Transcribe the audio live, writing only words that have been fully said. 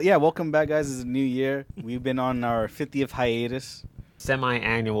Yeah, welcome back, guys. It's a new year. We've been on our 50th hiatus.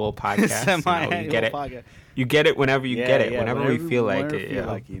 Semi-annual podcast. Semi-annual you get it. podcast. You get it whenever you get it. Whenever we feel like it.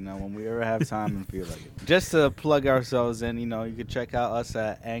 When we ever have time and feel like it. Just to plug ourselves in, you can check out us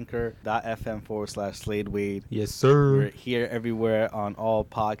at anchor.fm/Slade Wade. Yes, sir. We're here everywhere on all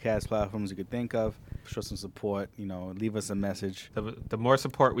podcast platforms you could think of. Show some support. Leave us a message. The more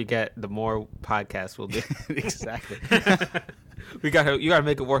support we get, the more podcasts we'll do. Exactly. You gotta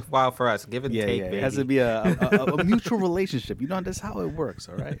make it worthwhile for us. Give and take. Yeah. Baby. It has to be a mutual relationship. That's how it works.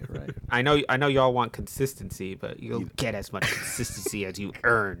 All right. I know y'all want consistency, but you'll get as much consistency as you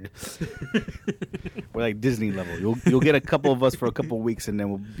earn. We're like Disney level. You'll get a couple of us for a couple of weeks, and then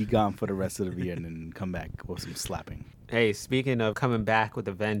we'll be gone for the rest of the year, and then come back with some slapping. Hey, speaking of coming back with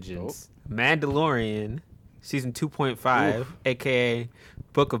a vengeance, Mandalorian season 2.5, aka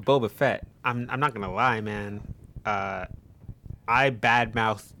Book of Boba Fett. I'm not gonna lie, man. I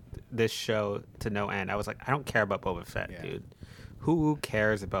badmouthed this show to no end. I was like, I don't care about Boba Fett, dude. Who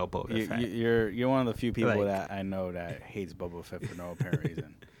cares about Boba Fett? You're one of the few people that I know that hates Boba Fett for no apparent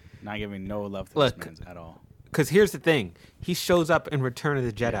reason. Not giving no love to this man at all. Because here's the thing. He shows up in Return of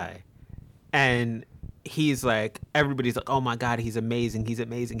the Jedi, and he's like, everybody's like, oh my God, he's amazing.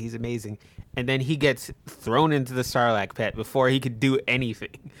 And then he gets thrown into the Sarlacc pit before he could do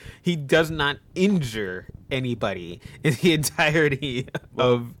anything. He does not injure anybody in the entirety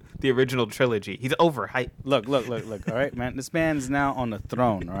of the original trilogy. He's overhyped. Look. All right, man. This man's now on the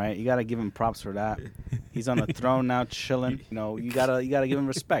throne. All right, you gotta give him props for that. He's on the throne now, chilling. You gotta give him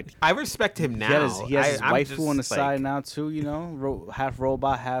respect. I respect him now. He has his waifu on the side now too. Half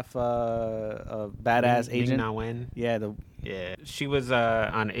robot, half badass agent. Yeah, she was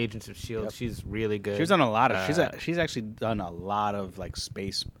on Agents of S.H.I.E.L.D. Yep. She's really good. She's done a lot of. She's actually done a lot of like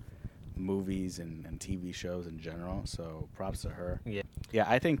space movies and TV shows in general. So props to her. Yeah.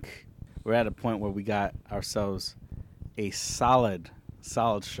 I think we're at a point where we got ourselves a solid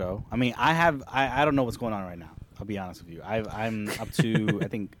show. I mean, I don't know what's going on right now. I'll be honest with you. I'm up to I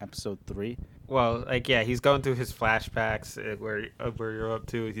think episode 3. Well, he's going through his flashbacks where you're up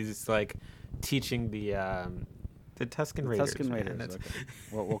to. He's just like teaching the Tusken Raiders. Tusken Raiders. Okay.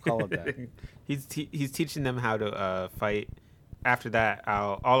 We'll call it that. He's teaching them how to fight. After that,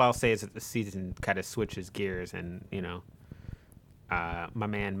 I'll say is that the season kind of switches gears, and my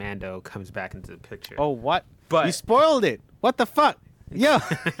man Mando comes back into the picture. Oh, what? But you spoiled it. What the fuck? Yo,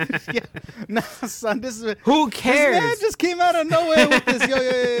 no, son. This is who cares? This man just came out of nowhere with this.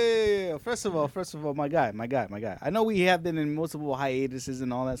 Yo. First of all, my guy. I know we have been in multiple hiatuses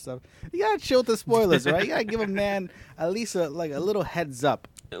and all that stuff. You gotta chill with the spoilers, right? You gotta give a man at least a little heads up.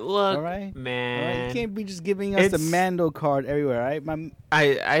 Look, all right? man. All right? You can't be just giving us the Mando card everywhere, right?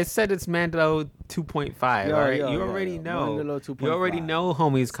 I said it's Mando 2.5. All right, you already know. Mando 2.5. You already know,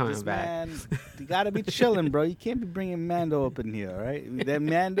 homie's coming this back. Man, you gotta be chilling, bro. You can't be bringing Mando up in here, all right? That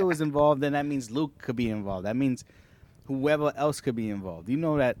Mando is involved, then that means Luke could be involved. That means whoever else could be involved. You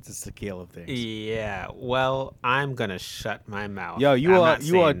know that's the scale of things. Yeah. Well, I'm gonna shut my mouth. Yo, you are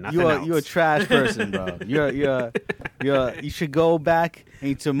a trash person, bro. You should go back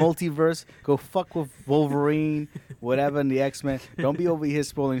into multiverse. Go fuck with Wolverine, whatever, in the X-Men. Don't be over here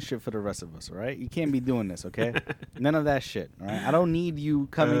spoiling shit for the rest of us, all right? You can't be doing this, okay? None of that shit, all right? I don't need you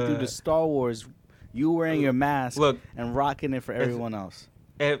coming through the Star Wars, you wearing your mask and rocking it for everyone else.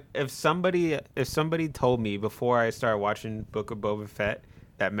 If somebody told me before I started watching Book of Boba Fett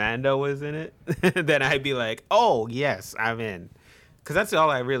that Mando was in it, then I'd be like, oh yes, I'm in, because that's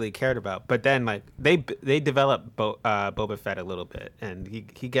all I really cared about. But then they develop Boba Fett a little bit, and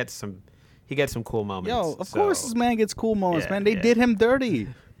he gets some cool moments. Of course this man gets cool moments, man. They did him dirty.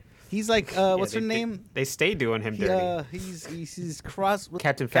 He's like, what's her name? They stay doing him dirty. He's cross with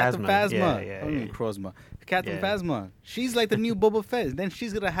Captain Phasma. Yeah. Crozma. Captain Phasma. She's like the new Boba Fett. Then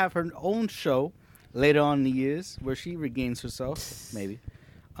she's gonna have her own show later on in the years where she regains herself, maybe.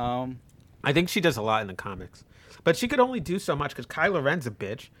 I think she does a lot in the comics, but she could only do so much because Kylo Ren's a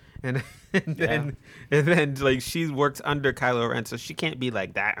bitch, and then like she works under Kylo Ren, so she can't be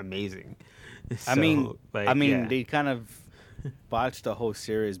like that amazing. So, they kind of botched the whole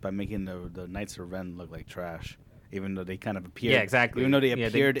series by making the Knights of Ren look like trash, even though they kind of appeared. Yeah, exactly. Even though they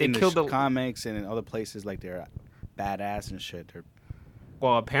appeared in the comics and in other places, like they're badass and shit.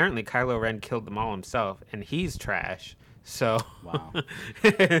 Well, apparently Kylo Ren killed them all himself, and he's trash. So wow,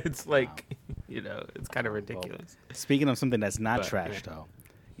 it's like it's kind of ridiculous. Well, speaking of something that's not trash, though,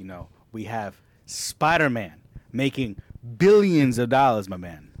 we have Spider-Man making billions of dollars, my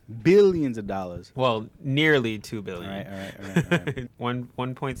man. Billions of dollars. Well, nearly $2 billion. All right.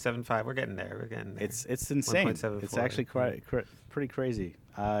 1.75. We're getting there. It's insane. It's actually pretty crazy.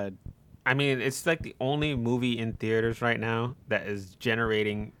 I mean, it's like the only movie in theaters right now that is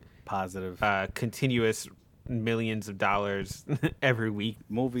generating positive, continuous millions of dollars every week.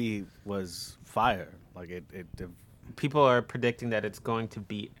 Movie was fire. Like it people are predicting that it's going to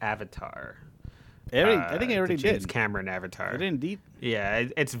beat Avatar. I think it already did. James Cameron Avatar. It indeed. Yeah,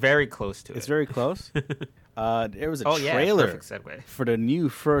 it's very close to it. It's very close. There was a trailer for the new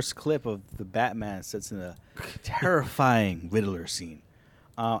first clip of the Batman sits in a terrifying Riddler scene.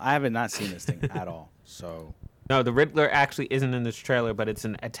 I have not seen this thing at all. So no, the Riddler actually isn't in this trailer, but it's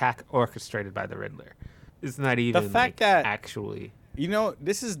an attack orchestrated by the Riddler. It's not even the fact that actually. You know,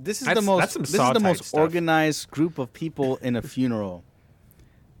 this is the most organized group of people in a funeral.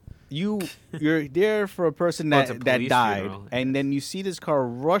 You're there for a person that died, funeral. And then you see this car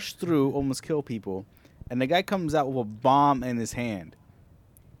rush through, almost kill people, and the guy comes out with a bomb in his hand.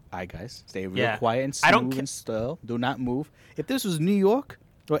 All right, guys, stay real quiet and smooth and still. Do not move. If this was New York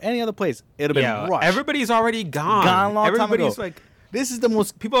or any other place, it'd have been rushed. Everybody's already gone. Gone a long time ago. Like, this is the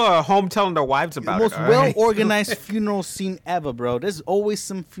most... People are home telling their wives about it. The most well-organized funeral scene ever, bro. There's always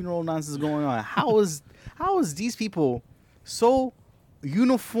some funeral nonsense going on. How is these people so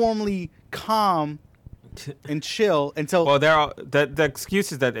uniformly calm and chill until... Well, they're all... The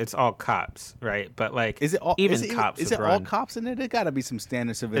excuse is that it's all cops, right? But, like, is it all, even cops Is it all cops in there? There got to be some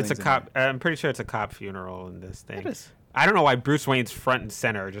standard civilians. It's a cop... I'm pretty sure it's a cop funeral in this thing. It is. I don't know why Bruce Wayne's front and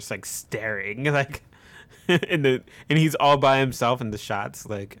center, just, like, staring, like... and he's all by himself in the shots,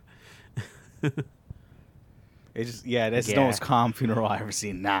 like it's just that's the most calm funeral I ever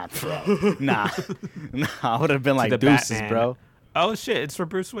seen. Nah, bro. nah. I would have been like deuces, Batman. Bro. Oh shit, it's for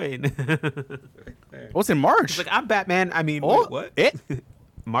Bruce Wayne. What's in March? He's like, I'm Batman. I mean, wait, what?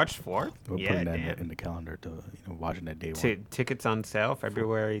 March 4th? We're putting that in the calendar to watching that day one. Tickets on sale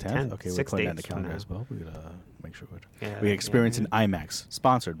February 10th. Okay, we're putting that in the calendar as well. We gotta make sure we experience an IMAX,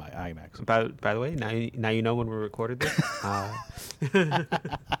 sponsored by IMAX. By the way, now you know when we recorded this.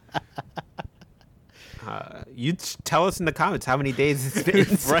 You tell us in the comments how many days it's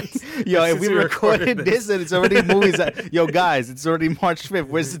been. Right? Yo, if we recorded this and it's already movies. Yo, guys, it's already March 5th.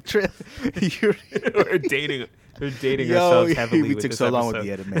 Where's the trip? We're dating. We're dating ourselves heavily. We took so long with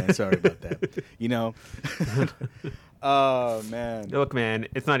the edit, man. Sorry about that. Oh, man. Look, man,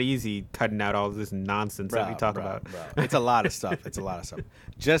 it's not easy cutting out all this nonsense that we talk about. It's a lot of stuff.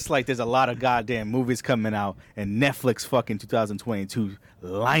 Just like there's a lot of goddamn movies coming out and Netflix fucking 2022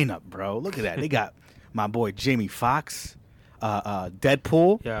 lineup, bro. Look at that. They got my boy Jamie Foxx,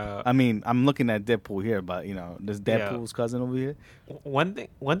 Deadpool. Yeah. I mean, I'm looking at Deadpool here, but, there's Deadpool's cousin over here. One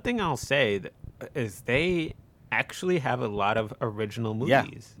thing I'll say is they actually have a lot of original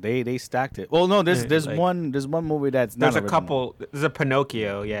movies. Yeah, they stacked it. Well, no, there's one movie that's not original. Couple. There's a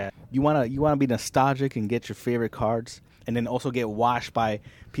Pinocchio. Yeah. You wanna be nostalgic and get your favorite cards, and then also get washed by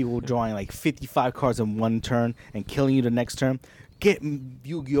people drawing like 55 cards in one turn and killing you the next turn. Get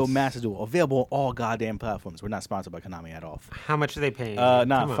Yu-Gi-Oh! Master Duel, available on all goddamn platforms. We're not sponsored by Konami at all. How much are they paying? Fuck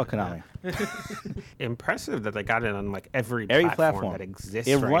Konami. Impressive that they got it on like every platform that exists.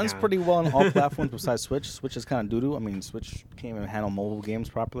 It runs pretty well on all platforms besides Switch. Switch is kind of doo-doo. I mean, Switch can't even handle mobile games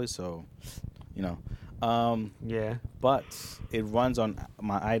properly, so yeah. But it runs on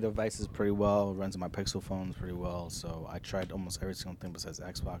my iDevices pretty well. It runs on my Pixel phones pretty well. So I tried almost every single thing besides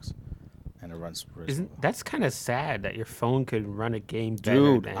Xbox. And it runs. That's kind of sad that your phone could run a game better.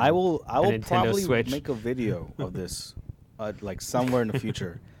 Dude, than I will probably Switch. Make a video of this, like somewhere in the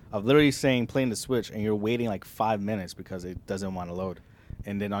future, of literally playing the Switch, and you're waiting like 5 minutes because it doesn't want to load,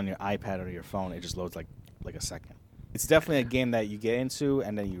 and then on your iPad or your phone, it just loads like a second. It's definitely a game that you get into,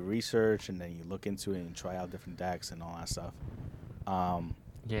 and then you research, and then you look into it and try out different decks and all that stuff.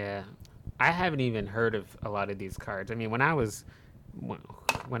 Yeah, I haven't even heard of a lot of these cards. I mean, when I was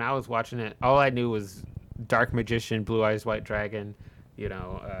watching it, all I knew was Dark Magician, Blue Eyes White Dragon, yeah,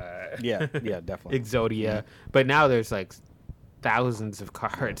 definitely. Exodia. Yeah. But now there's like thousands of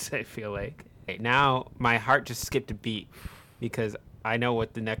cards, I feel like. Now my heart just skipped a beat because I know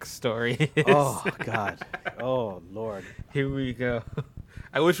what the next story is. Oh, God. Oh, Lord. Here we go.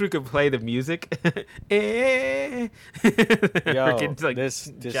 I wish we could play the music. Yo, to,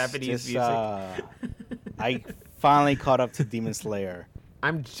 this Japanese music. I finally caught up to Demon Slayer.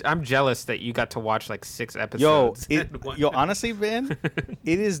 I'm jealous that you got to watch like 6 episodes. Honestly, man,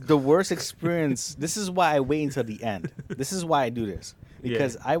 it is the worst experience. This is why I wait until the end. This is why I do this.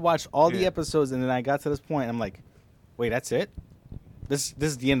 Because I watched all the episodes and then I got to this point and I'm like, wait, that's it? This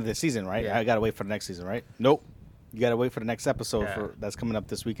is the end of the season, right? Yeah. I gotta wait for the next season, right? Nope. You gotta wait for the next episode that's coming up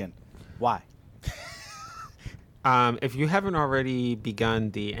this weekend. Why? If you haven't already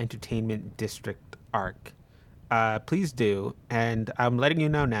begun the Entertainment District arc, please do. And I'm letting you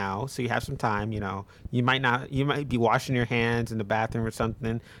know now, so you have some time. You might be washing your hands in the bathroom or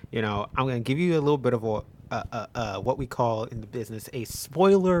something. I'm going to give you a little bit of what we call in the business a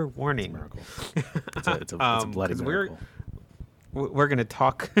spoiler warning. It's a bloody miracle. We're gonna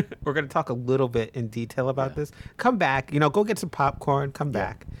talk. We're gonna talk a little bit in detail about this. Come back. Go get some popcorn. Come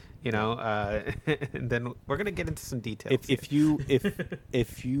back. And then we're gonna get into some details. If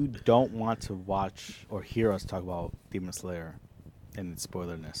you don't want to watch or hear us talk about Demon Slayer and its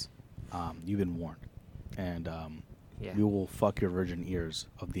spoilerness, you've been warned, and we will fuck your virgin ears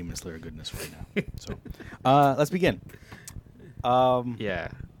of Demon Slayer goodness right now. So, let's begin.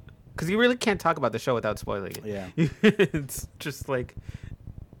 Because you really can't talk about the show without spoiling it. Yeah, it's just like.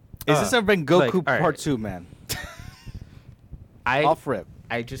 Is this a Rengoku Part 2, man? Off rip.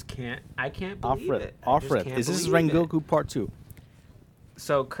 I just can't. I can't believe it. Off rip. Is this Rengoku Part 2?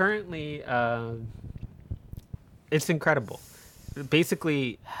 So currently, it's incredible.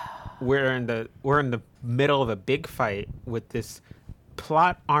 Basically, we're in the middle of a big fight with this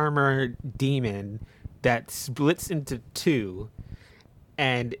plot armor demon that splits into two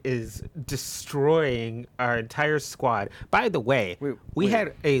and is destroying our entire squad. By the way, we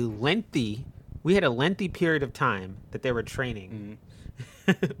had a lengthy period of time that they were training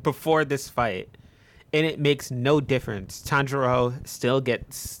before this fight, and it makes no difference. Tanjiro still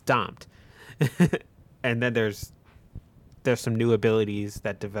gets stomped. And then there's some new abilities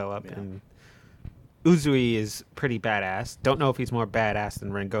that develop, and Uzui is pretty badass. Don't know if he's more badass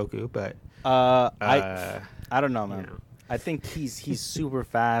than Rengoku, but I don't know, man. I think he's super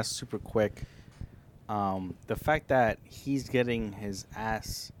fast, super quick. The fact that he's getting his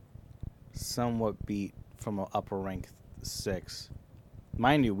ass somewhat beat from an upper rank 6.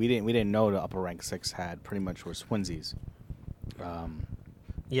 Mind you, we didn't know the upper rank 6 had pretty much were twinsies.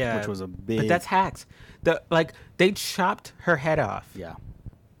 Which was a big. But that's hacks. They chopped her head off. Yeah.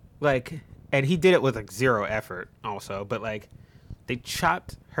 And he did it with zero effort, also. But they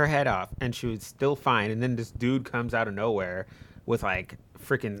chopped her head off, and she was still fine. And then this dude comes out of nowhere with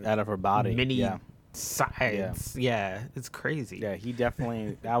freaking out of her body mini sides. Yeah, it's crazy. Yeah, he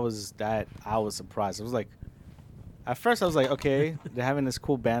definitely. I was surprised. I was like, at first I was like, okay, they're having this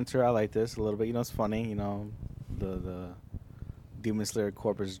cool banter. I like this a little bit. It's funny. The Demon Slayer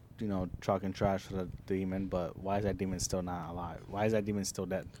Corp is talking trash for the demon, but why is that demon still not alive? Why is that demon still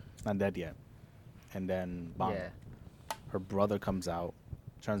dead? Not dead yet. And then her brother comes out.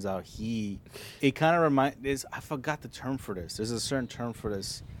 Turns out it kind of reminds. I forgot the term for this. There's a certain term for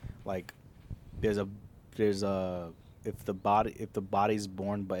this. There's a if the body's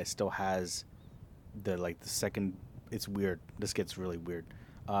born but it still has the second. It's weird. This gets really weird.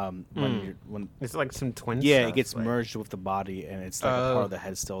 When it's some twin. Yeah, stuff, it gets merged with the body, and it's a part of the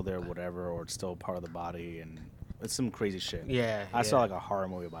head still there, whatever, or it's still part of the body, and it's some crazy shit. Yeah, I saw a horror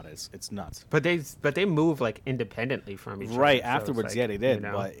movie about it. It's nuts. But they move independently from each other. Right afterwards, they did.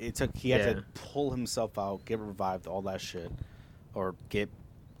 But it took. He had to pull himself out, get revived, all that shit, or get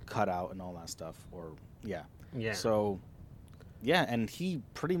cut out and all that stuff, or yeah. So, and he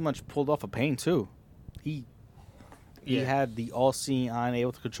pretty much pulled off a pain too. He had the all-seeing eye,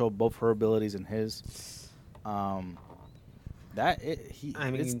 able to control both her abilities and his.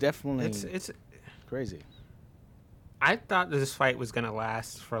 It's definitely it's crazy. I thought this fight was gonna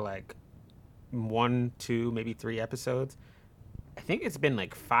last for 1, 2, maybe 3 episodes. I think it's been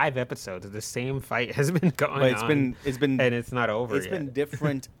 5 episodes. The same fight has been going on. It's been, and it's not over. It's been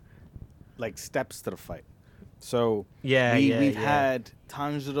different, steps to the fight. So we've had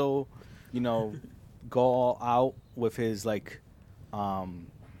Tanjiro, go all out with his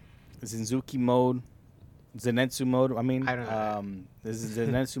Zenzuki mode, Zenetsu mode. I mean, I don't know. This is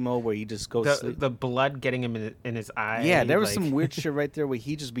Zenetsu mode where he just goes sleep. The blood getting him in his eye. Yeah, there was some weird shit right there where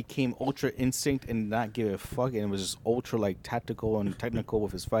he just became ultra instinct and not give a fuck, and it was just ultra tactical and technical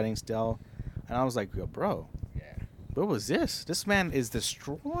with his fighting style. And I was like, yo, bro, what was this? This man is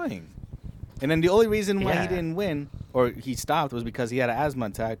destroying. And then the only reason why he didn't win or he stopped was because he had an asthma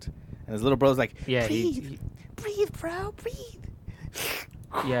attack, and his little brother was like, breathe, breathe, bro, breathe.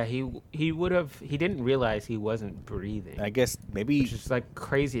 Yeah, he would have. He didn't realize he wasn't breathing. I guess maybe it's just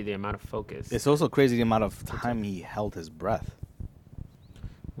crazy the amount of focus. It's also crazy the amount of time he held his breath.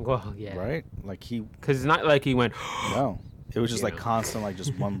 Well, yeah, right. Because it's not like he went. No, it was just constant,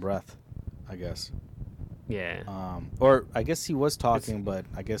 just one breath. I guess. Yeah. Or I guess he was talking, but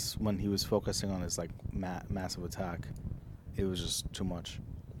I guess when he was focusing on his massive attack, it was just too much.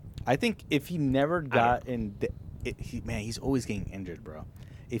 I think if he never got in. He's always getting injured, bro.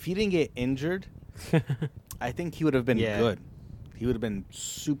 If he didn't get injured, I think he would have been good. He would have been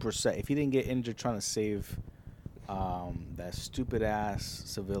super set. If he didn't get injured trying to save that stupid ass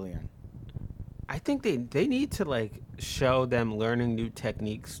civilian. I think they need to like show them learning new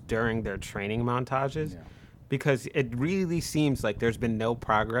techniques during their training montages. Yeah. Because it really seems like there's been no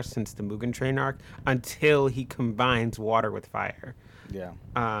progress since the Mugen Train arc until he combines water with fire. Yeah.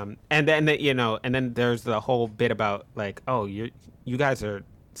 And then and then there's the whole bit about like, oh, you guys are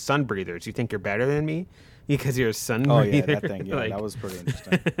sun breathers. You think you're better than me because you're a sun breather. Oh yeah, that thing. Yeah, like, that was pretty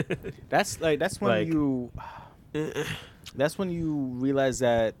interesting. That's when you realize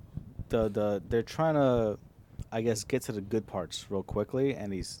that they're trying to, I guess, get to the good parts real quickly,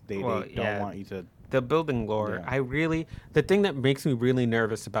 and they don't want you to. The building lore. Yeah. The thing that makes me really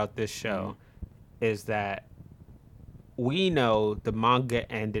nervous about this show is that we know the manga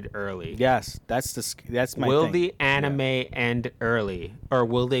ended early. Yes, that's my Will thing. the anime end early, or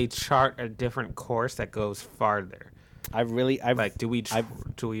will they chart a different course that goes farther? Do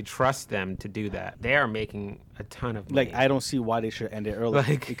we trust them to do that? They are making a ton of money. Like, I don't see why they should end it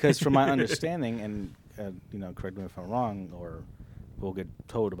early. Because from my understanding, and correct me if I'm wrong, or we'll get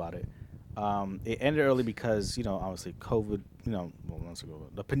told about it. It ended early because, obviously COVID, months ago,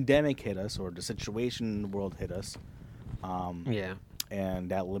 the pandemic hit us, or the situation in the world hit us. And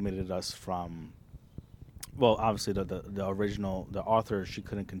that limited us from, well, obviously the original, the author, she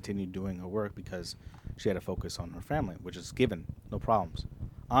couldn't continue doing her work because she had to focus on her family, which is given, no problems.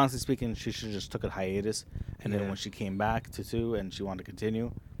 Honestly speaking, she should have just took a hiatus, and then when she came back to 2 and she wanted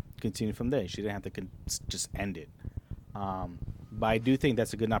to continue from there. She didn't have to just end it. But I do think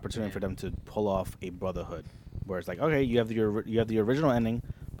that's a good opportunity for them to pull off a Brotherhood, where it's like, okay, you have the original ending,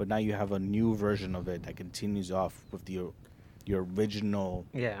 but now you have a new version of it that continues off with your original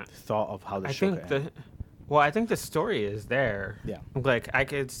thought of how the show could end. Well, I think the story is there. Yeah. Like, I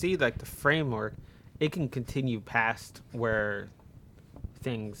could see, like, the framework. It can continue past where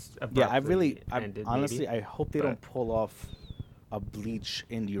things abruptly ended, honestly, maybe. I hope they don't pull off a Bleach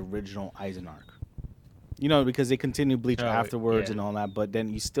in the original Aizen arc. Because they continue Bleach afterwards and all that, but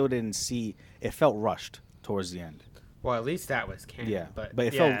then you still didn't see... It felt rushed towards the end. Well, at least that was canon. Yeah, but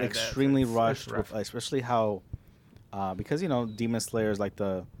it felt extremely rushed, with, especially how... because, Demon Slayer is like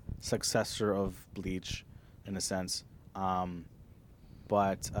the successor of Bleach, in a sense.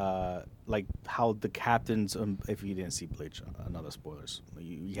 But like how the captains, if you didn't see Bleach, another spoilers.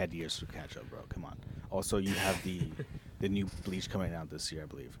 You had years to catch up, bro. Come on. Also, you have the new Bleach coming out this year, I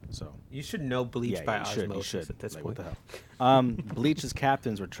believe. So you should know Bleach by osmosis at this point. What the hell? Bleach's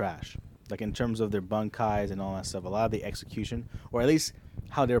captains were trash. Like in terms of their bunkais and all that stuff. A lot of the execution, or at least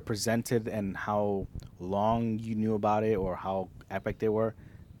how they were presented and how long you knew about it, or how epic they weren't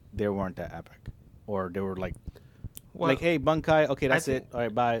that epic, or they were like. Well, like, hey, bunkai, okay, that's it. All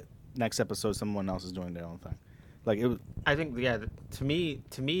right, bye. Next episode, someone else is doing their own thing. Like it was. I think, to me,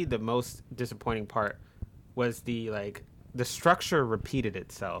 the most disappointing part was the structure repeated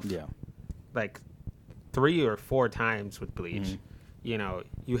itself. Yeah. Like 3 or 4 times with Bleach. Mm-hmm.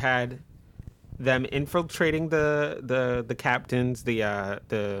 You had them infiltrating the captains,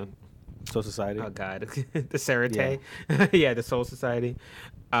 the Soul Society. Oh God, the Sarate. Yeah. The Soul Society.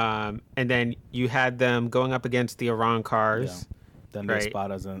 And then you had them going up against the Arancars. Yeah. Then the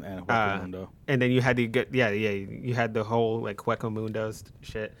Espadas and Hueco and then you had you had the whole Hueco Mundos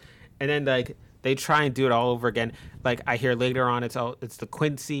shit. And then they try and do it all over again. Like I hear later on it's the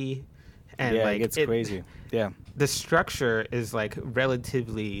Quincy and it gets crazy. Yeah. The structure is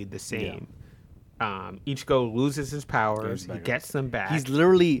relatively the same. Yeah. Ichigo loses his powers, he gets them back. He's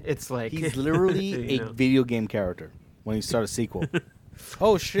literally a video game character when you start a sequel.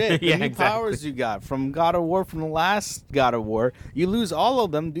 Oh shit! The new powers you got from God of War, from the last God of War, you lose all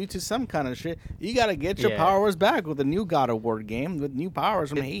of them due to some kind of shit. You gotta get your powers back with a new God of War game with new powers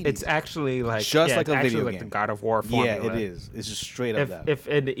from Hades. It's actually just like a video game. The God of War formula. Yeah, it is. It's just straight up that. If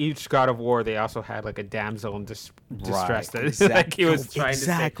in each God of War they also had a damsel in distress that exactly. he was trying to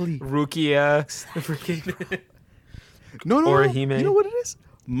say Rukia. No. Or You know what it is?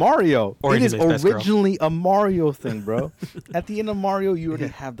 Mario. It is originally a Mario thing, bro. At the end of Mario, you already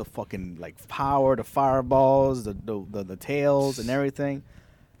have the fucking power, the fireballs, the tails, and everything.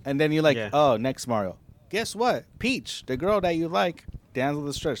 And then you're like, oh, next Mario. Guess what? Peach, the girl that you like, damsel in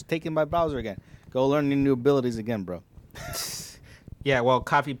distress, taken by Bowser again. Go learn your new abilities again, bro. Yeah, well,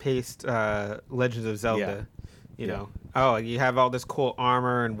 copy paste Legends of Zelda. You know, oh, you have all this cool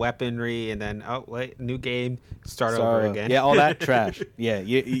armor and weaponry, and then new game, start over again. Yeah, all that trash. Yeah,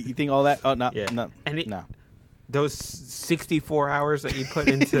 you think all that? Oh no, no, no. Those 64 hours that you put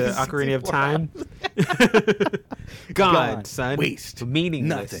into Ocarina of Time, gone, son. Waste,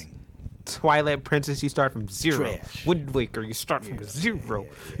 meaningless. Nothing. Twilight Princess, you start from 0. Trash. Wind Waker, you start from 0.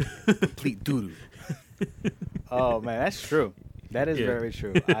 Complete doo-doo. Oh man, that's true. That is very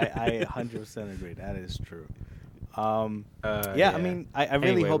true. I 100% agree. That is true. I mean, I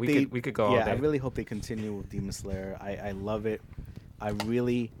really hope we could go all day. I really hope they continue with Demon Slayer. I love it.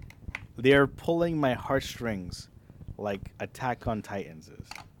 They're pulling my heartstrings like Attack on Titans is,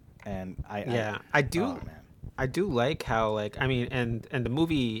 and I do. Oh, man. I do like how and the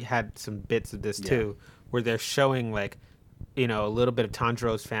movie had some bits of this too, where they're showing like, a little bit of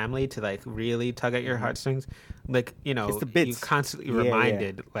Tanjiro's family to like really tug at your heartstrings, like it's the bits. you're constantly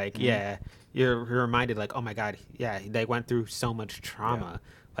reminded, like you're reminded like, oh my god, they went through so much trauma.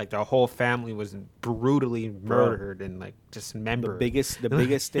 Like their whole family was brutally murdered and like dismembered. The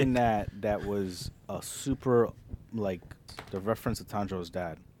biggest thing that was a super like the reference to Tanjiro's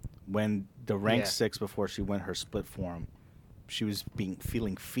dad, when the rank 6 before she went her split form, she was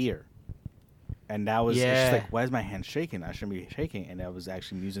feeling fear, and that was she's like, why is my hand shaking? I shouldn't be shaking, and that was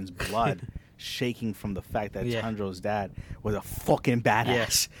actually Musen's blood shaking from the fact that Tanjiro's dad was a fucking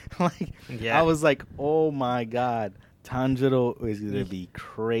badass. I was like, oh my god. Tanjiro is going to be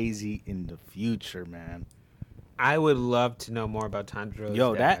crazy in the future, man. I would love to know more about Tanjiro's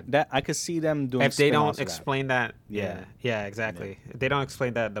dad. that I could see them doing. If they don't explain that, exactly. If they don't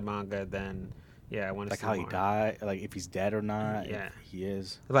explain that in the manga, then I want to see how more. He died, like if he's dead or not. Yeah, if he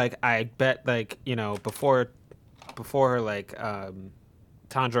is. Like I bet, like before like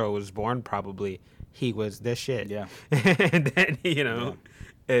Tanjiro was born, probably he was this shit. Yeah, and then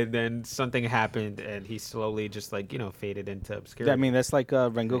And then something happened, and he slowly just faded into obscurity. Yeah, I mean that's like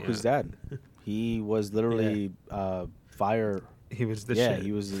Rengoku's dad. He was literally fire. He was the shit.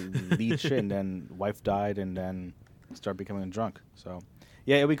 He was the lead shit, and then wife died, and then started becoming a drunk. So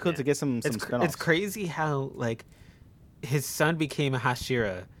it'd be cool to get some spin-offs. It's crazy how like his son became a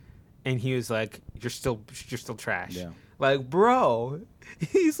Hashira, and he was like, "You're still trash." Yeah. Like, bro,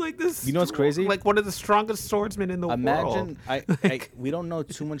 he's like this. You know what's crazy? Like one of the strongest swordsmen in the world. Imagine, we don't know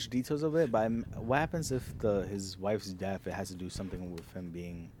too much details of it, but what happens if his wife's death, it has to do something with him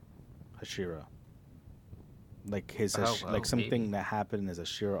being Hashira? Like something maybe. That happened in his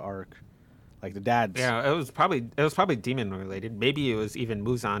Hashira arc. Like the dad's. Yeah, it was probably demon related. Maybe it was even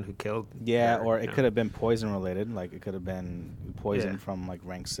Muzan who killed. Yeah, or it could have been poison related. Like it could have been poison from like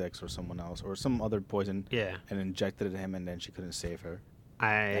rank 6 or someone else or some other poison. Yeah. And injected him, and then she couldn't save her.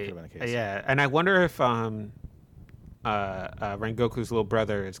 That could have been the case. Yeah, and I wonder if Rengoku's little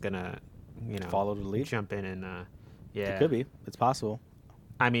brother is gonna, follow the lead, jump in and It could be. It's possible.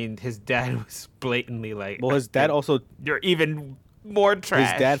 I mean, his dad was blatantly like. Well, his dad also. You're even more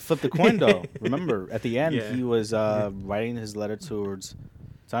trash. His dad flipped the coin, though. Remember, at the end, he was writing his letter towards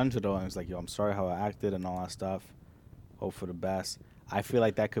Tanjiro, and he was like, "Yo, I'm sorry how I acted and all that stuff. Hope for the best." I feel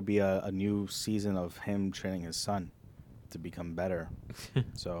like that could be a new season of him training his son to become better.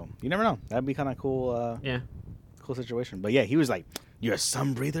 So you never know. That'd be kind of cool. Cool situation. But yeah, he was like, "You're a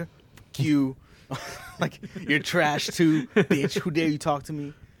sun breather, you." Like, you're trash too, bitch. Who dare you talk to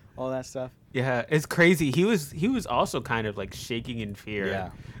me? All that stuff. Yeah, it's crazy. He was also kind of like shaking in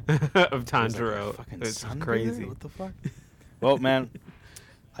fear of Tanjiro. It's crazy. What the fuck? Well, man,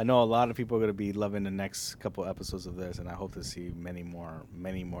 I know a lot of people are gonna be loving the next couple episodes of this, and I hope to see many more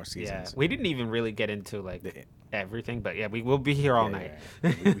seasons. Yeah, we didn't even really get into like everything, but we will be here all night.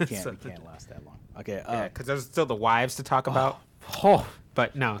 We can't last that long. Okay, because there's still the wives to talk about.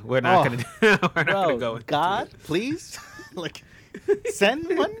 But no, we're not gonna. We're not gonna go. God, please, like,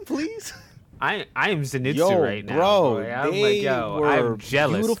 send one, please. I am Zenitsu right now, bro. I'm like, I'm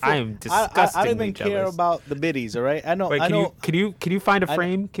jealous. Beautiful. I am disgustingly I don't even jealous. care about the biddies. All right, I know. Wait, can you find a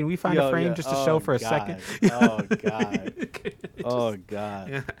frame? Can we find a frame just to show for a second? Oh god. Oh god.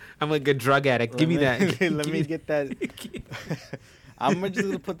 Yeah. I'm like a drug addict. Give me that. Let me get that. I'm just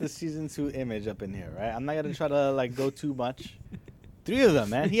gonna put the season 2 image up in here, right? I'm not gonna try to like go too much. 3 of them,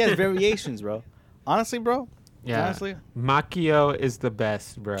 man. He has variations, bro. Honestly, bro. Yeah. Honestly, Makio is the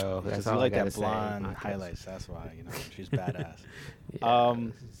best, bro. That's all like I gotta that blonde say. highlights. That's why she's badass.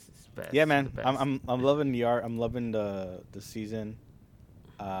 Best, yeah, man. I'm loving the art. I'm loving the season.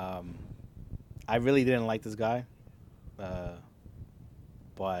 I really didn't like this guy, but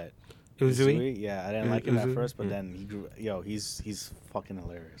Uzui. Yeah, I didn't like him at first, but then he grew. He's fucking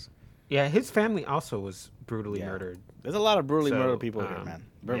hilarious. Yeah, his family also was brutally murdered. There's a lot of brutally murdered people here, man.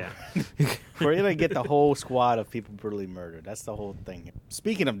 We're gonna get the whole squad of people brutally murdered. That's the whole thing.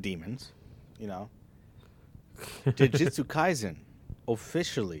 Speaking of demons, Jujutsu Kaisen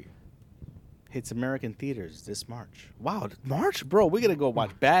officially hits American theaters this March. Wow, March, bro! We're gonna go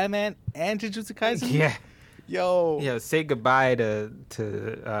watch Batman and Jujutsu Kaisen. Yeah. Yo. Yeah, say goodbye to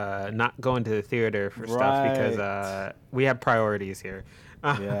not going to the theater for stuff because we have priorities here.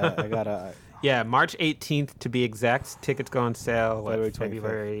 Yeah, I gotta Yeah, March 18th to be exact. Tickets go on sale. February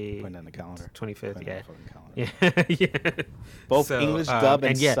 25th. Put it in the calendar. 25th. Yeah. Calendar. Yeah. Both English dub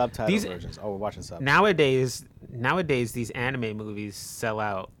and subtitle versions. Oh, we're watching subs. Nowadays, these anime movies sell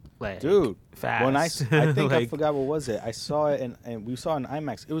out like dude fast. When I think I forgot what was it. I saw it and we saw it in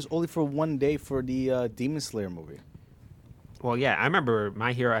IMAX. It was only for one day for the Demon Slayer movie. Well, yeah, I remember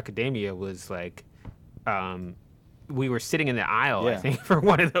My Hero Academia was like, we were sitting in the aisle, I think, for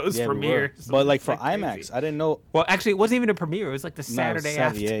one of those premieres. But like for IMAX, crazy. I didn't know. Well, actually, it wasn't even a premiere. It was like the Saturday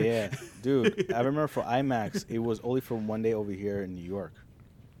after. Yeah. Dude, I remember for IMAX, it was only for one day over here in New York.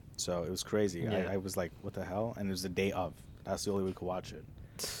 So it was crazy. Yeah. I was like, what the hell? And it was the day of. That's the only way we could watch it.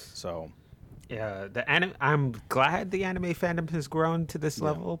 So. Yeah, I'm glad the anime fandom has grown to this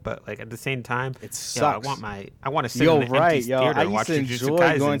level, but like at the same time, it sucks. I want to sit in an empty theater and watch I used to enjoy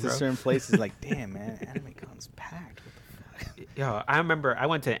Kaisen, going to certain places. Like, damn, man, anime con's packed. What the fuck? Yo, I remember I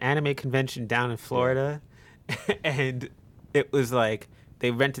went to an anime convention down in Florida, and it was like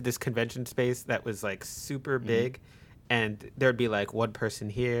they rented this convention space that was like super big. And there'd be like one person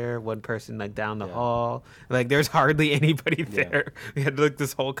here, one person like down the hall. Like there's hardly anybody there. We had like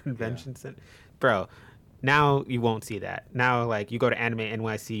this whole convention center. Bro, now you won't see that. Now like you go to Anime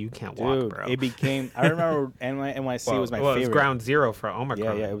NYC, you can't walk, bro. It became, I remember Anime NYC was my favorite. It was ground zero for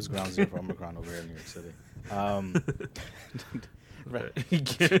Omicron. Yeah, it was ground zero for Omicron over here in New York City.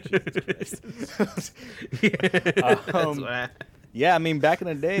 Yeah, I mean, back in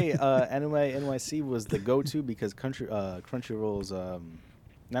the day, Anime NYC was the go-to because Crunchyroll's,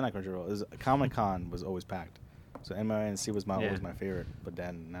 not Crunchyroll, is Comic-Con was always packed. So Anime NYC was always my favorite. But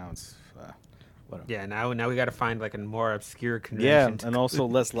then now it's whatever. Yeah, now we got to find like a more obscure convention. Yeah, and also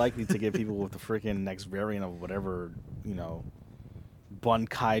less likely to get people with the freaking next variant of whatever,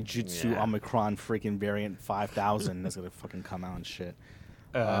 Bunkai Jutsu Omicron freaking variant 5000 that's gonna fucking come out and shit.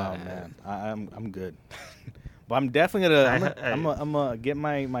 Oh man, I'm good. But I'm definitely gonna I'm gonna get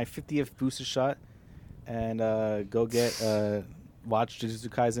my 50th booster shot and go get watch Jujutsu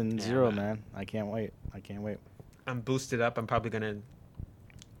Kaisen 0, man. I can't wait. I'm boosted up. I'm probably gonna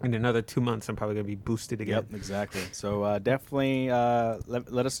in another 2 months. I'm probably gonna be boosted again. Yep, exactly. So definitely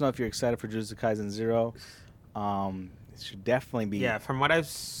let us know if you're excited for Jujutsu Kaisen 0. It should definitely be. Yeah, from what I've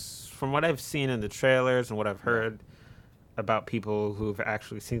seen in the trailers and what I've heard about people who've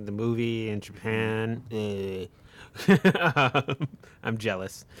actually seen the movie in Japan. I'm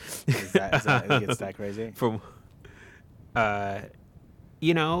jealous. Is that it's that crazy? From,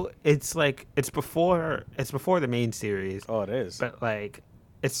 it's like it's before the main series. Oh, it is. But like,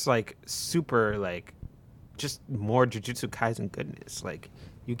 it's like super like, just more Jujutsu Kaisen goodness. Like,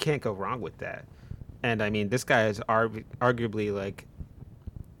 you can't go wrong with that. And I mean, this guy is arguably like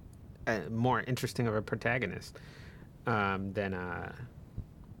more interesting of a protagonist than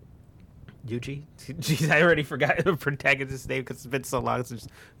Yuji. Jeez, I already forgot the protagonist's name because it's been so long since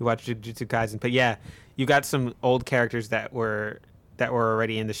we watched Jujutsu Kaisen. But yeah, you got some old characters that were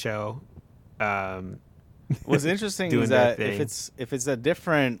already in the show. What's interesting is that if it's a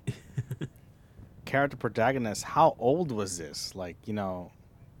different character protagonist, how old was this? Like,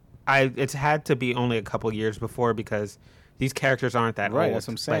 it's had to be only a couple years before because these characters aren't that old. Right, that's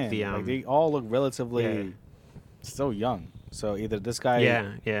what I'm saying. Like they all look relatively so young. So either this guy.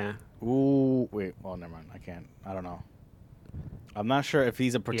 Yeah. Ooh, wait. Oh, never mind. I don't know. I'm not sure if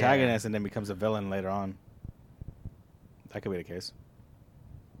he's a protagonist and then becomes a villain later on. That could be the case.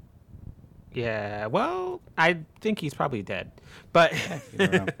 Yeah, well, I think he's probably dead. But you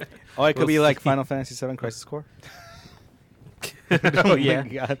don't know. Oh, it could be like Final Fantasy VII Crisis Core. Oh yeah,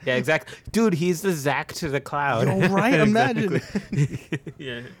 God. Yeah, exactly, dude. He's the Zack to the Cloud. Yo, right? Imagine.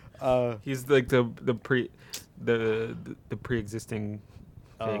 Yeah, he's like the pre-existing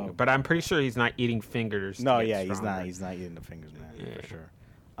thing. But I'm pretty sure he's not eating fingers. No, yeah, he's not. He's not eating the fingers, man, for sure.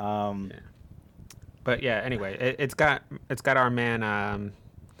 But yeah, anyway, it's got our man.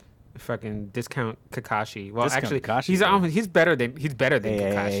 Fucking discount Kakashi. Well, actually, Kakashi, he's better than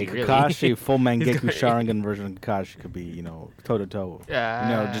Kakashi. Really. Kakashi, full Mangekyou Sharingan version of Kakashi could be, toe to toe.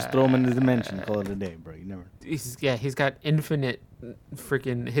 Just throw him in the dimension, call it a day, bro. You never. He's got infinite,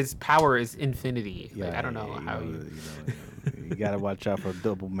 freaking. His power is infinity. Yeah, like, I don't know how you. You gotta watch out for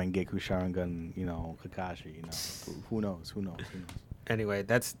double Mangekyou Sharingan. Kakashi. Who knows? Anyway,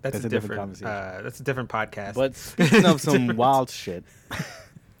 that's a different conversation. That's a different podcast. But speaking of some wild shit.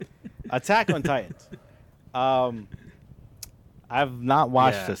 Attack on Titans. I've not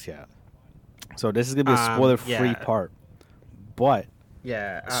watched this yet, so this is gonna be a spoiler-free part. But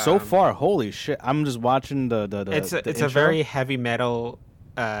so far, holy shit! I'm just watching the It's intro. A very heavy metal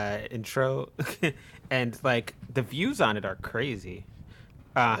intro, and like the views on it are crazy.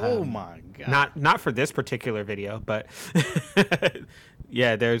 Oh my god! Not for this particular video, but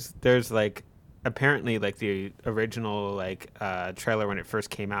yeah, there's like apparently like the original like trailer when it first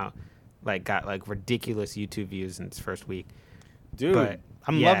came out like got like ridiculous YouTube views in its first week. Dude, but,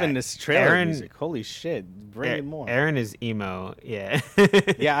 I'm loving this trailer music. Holy shit! Bring it more. Aaron is emo. Yeah.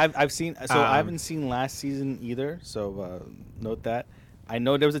 Yeah, I've seen. So I haven't seen last season either. So note that. I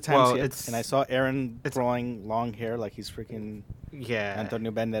know there was a time skip, and I saw Aaron growing long hair like he's freaking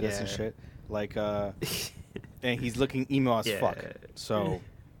Antonio Banderas and shit. Like, and he's looking emo as fuck. So,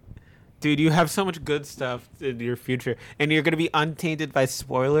 dude, you have so much good stuff in your future, and you're gonna be untainted by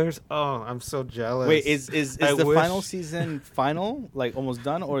spoilers. Oh, I'm so jealous. Wait, is the final season final, like almost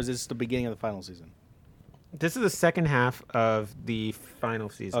done, or is this the beginning of the final season? This is the second half of the final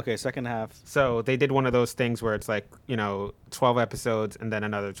season. Okay, second half. So they did one of those things where it's like, 12 episodes and then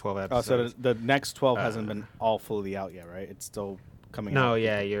another 12 episodes. Oh, so the next 12 hasn't been all fully out yet, right? It's still coming out. No,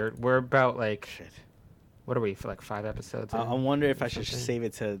 yeah, we're about like, what are we, for like 5 episodes? I wonder if I should save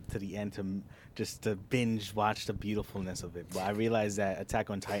it to the end to binge watch the beautifulness of it. But I realize that Attack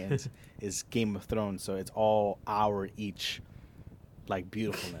on Titans is Game of Thrones, so it's all hour each, like,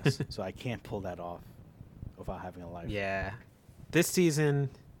 beautifulness. So I can't pull that off without having a life. Yeah. This season,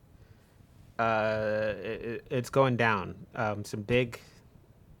 it's going down. Some big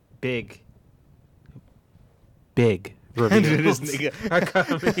reveals are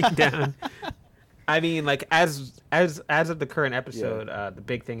coming down. I mean, like as of the current episode, the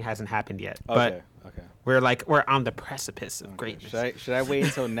big thing hasn't happened yet. Okay. But we're on the precipice of greatness. Should I wait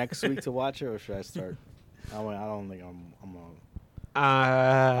until next week to watch it, or should I start? I don't think I'm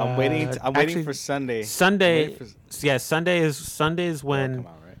waiting for Sunday. Sunday is when come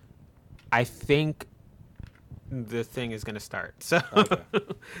out, right? I think the thing is gonna start. So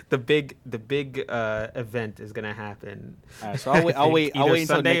the big event is gonna happen. All right, so I'll wait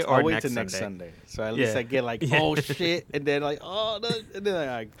until next Sunday. Sunday. So at least I get like oh shit, and then like oh no, and then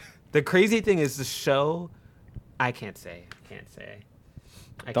like. The crazy thing is the show. I can't say.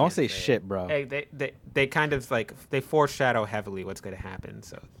 Don't say shit, bro. Hey, they kind of like they foreshadow heavily what's going to happen.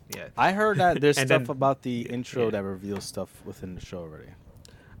 So yeah. I heard that there's stuff about the intro that reveals stuff within the show already.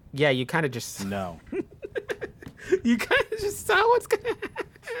 Yeah, you kind of just no. You kind of just saw what's going to happen.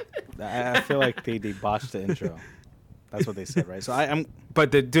 I feel like they botched the intro. That's what they said, right? So I'm.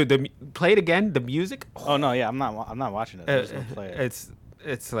 But play it again. The music. Oh no, yeah, I'm not watching it. I'm just gonna play it.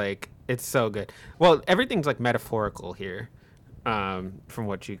 It's like it's so good. Well, everything's like metaphorical here. From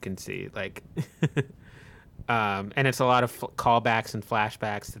what you can see, like, and it's a lot of callbacks and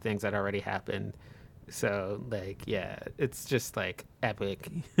flashbacks to things that already happened. So, like, yeah, it's just like epic.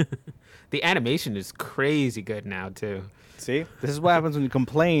 The animation is crazy good now too. See, this is what happens when you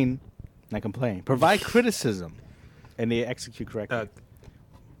complain. Not complain. Provide criticism, and they execute correctly.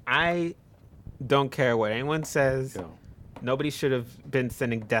 I don't care what anyone says. Yo. Nobody should have been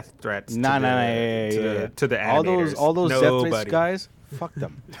sending death threats to the animators. All those death threats guys, fuck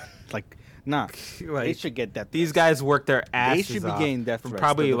them. Like, nah. They should get death threats. These guys work their asses off. They should be getting death threats.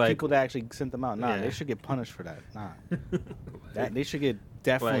 Probably the people that actually sent them out. Nah, they should get punished for that. Nah. They should get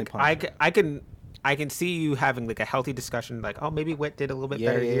definitely punished. I can see you having like a healthy discussion, like, oh, maybe Wit did a little bit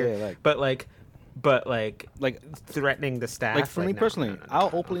better here. Like, but threatening the staff. Like for me personally,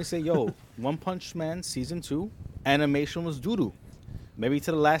 I'll openly say, yo, One Punch Man season 2 animation was doo-doo. Maybe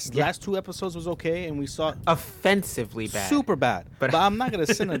to the last 2 episodes was okay, and we saw offensively bad, super bad. But I'm not gonna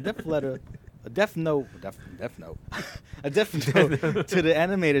send a death note to the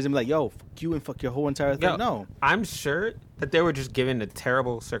animators and be like, yo, fuck you and fuck your whole entire thing. No, I'm sure that they were just given a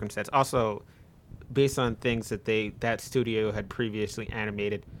terrible circumstance. Also, based on things that studio had previously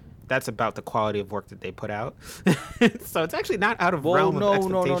animated. That's about the quality of work that they put out. So it's actually not out of realm of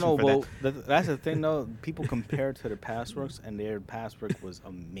expectation. Well, that's the thing, though. People compare to their past works, and their past work was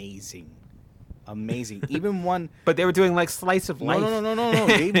amazing. Even one... But they were doing, like, slice of life. No.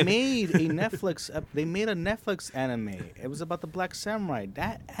 They made a Netflix anime. It was about the Black Samurai.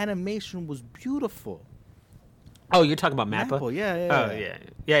 That animation was beautiful. Oh, you're talking about Mappa? Yeah.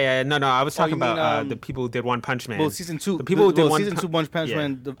 Yeah. No. I was talking about the people who did One Punch Man. Well, season 2. The people who did season 2 One Punch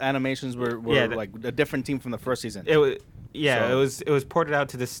Man. The animations were like a different team from the first season. It was ported out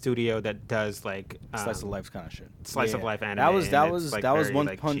to the studio that does like slice of life kind of shit. Slice of life anime. That was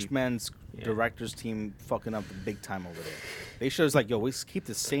One Punch Man's directors team fucking up big time over there. They should have like, yo, we keep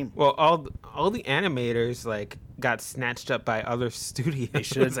the same. Well, all the animators like got snatched up by other studios.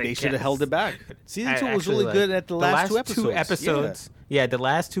 They should have held it back. Season 2 was really good at the last 2 episodes. Yeah, the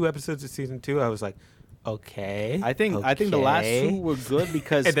last 2 episodes of season 2, I was like, okay. I think the last 2 were good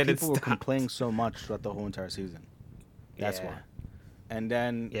because people were complaining so much throughout the whole entire season. That's why. And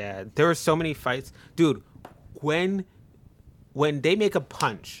then there were so many fights, dude. When they make a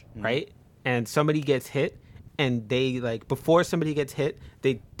punch, right, and somebody gets hit, and they like before somebody gets hit,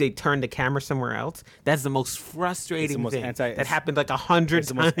 they turn the camera somewhere else. That's the most frustrating thing. That happened like 100 times. It's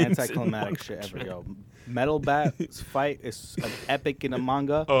the most anticlimactic shit ever, yo. Metal Bat's fight is an epic in the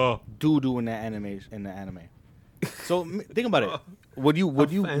manga. Doo-doo in the anime. So think about it. Would you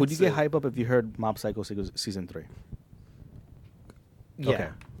get hype up if you heard Mob Psycho season 3? Yeah. Okay.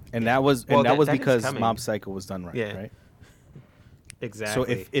 And that was because Mob Psycho was done right, right?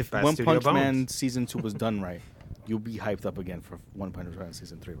 Exactly. So if One Punch Man season 2 was done right, you'll be hyped up again for One Punch Man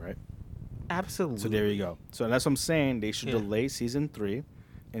season 3, right? Absolutely. So there you go. So that's what I'm saying. They should delay season 3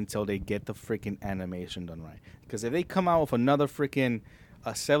 until they get the freaking animation done right. Because if they come out with another freaking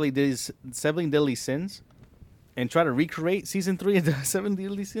 7 Deadly Sins and try to recreate season 3 of the 7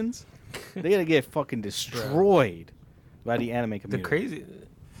 Deadly Sins, they're gonna get fucking destroyed by the anime community.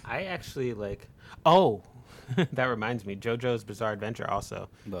 I actually like. Oh, that reminds me. JoJo's Bizarre Adventure also.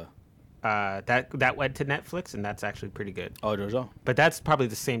 That went to Netflix, and that's actually pretty good. Oh, JoJo. But that's probably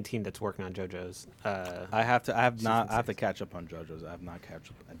the same team that's working on JoJo's. I have to catch up on JoJo's. I have not catch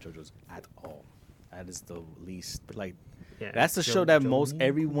up on JoJo's at all. That is the least that's the show that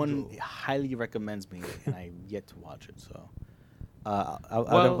everyone highly recommends me, and I yet to watch it. So. I'll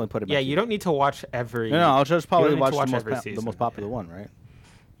definitely put it back. Yeah, you don't need to watch every. No, I'll just probably watch the most popular one, right?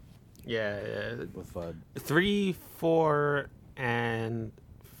 Yeah. With 3, 4, and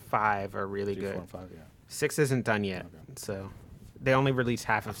 5 are really 3, good. 4, and 5, yeah. 6 isn't done yet, so they only released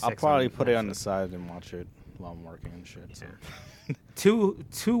half of 6. I'll probably put it on the side and watch it while I'm working and shit. Yeah.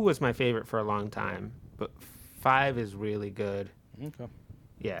 2 was my favorite for a long time, but 5 is really good. Okay.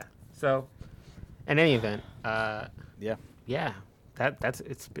 Yeah. So, in any event, yeah.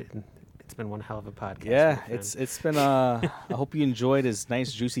 It's been one hell of a podcast. Yeah, it's been I hope you enjoyed this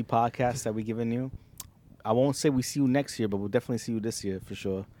nice juicy podcast that we given you. I won't say we see you next year, but we'll definitely see you this year for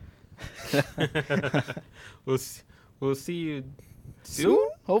sure. We'll see you soon,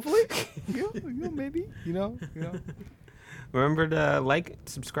 hopefully. Maybe. Remember to like,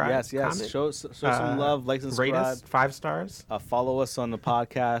 subscribe, yes. comment. Show some love, like, subscribe. Rate us 5 stars. Follow us on the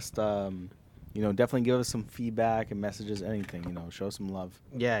podcast. Definitely give us some feedback and messages, anything, show some love.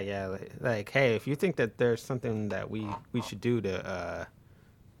 Yeah. Like, hey, if you think that there's something that we should do to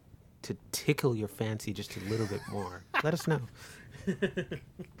tickle your fancy just a little bit more, let us know.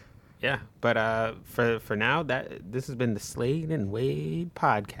 Yeah, but for now, this has been the Slade and Wade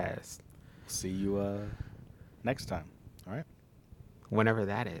podcast. See you next time. All right. Whenever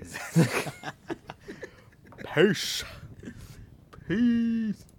that is. Peace.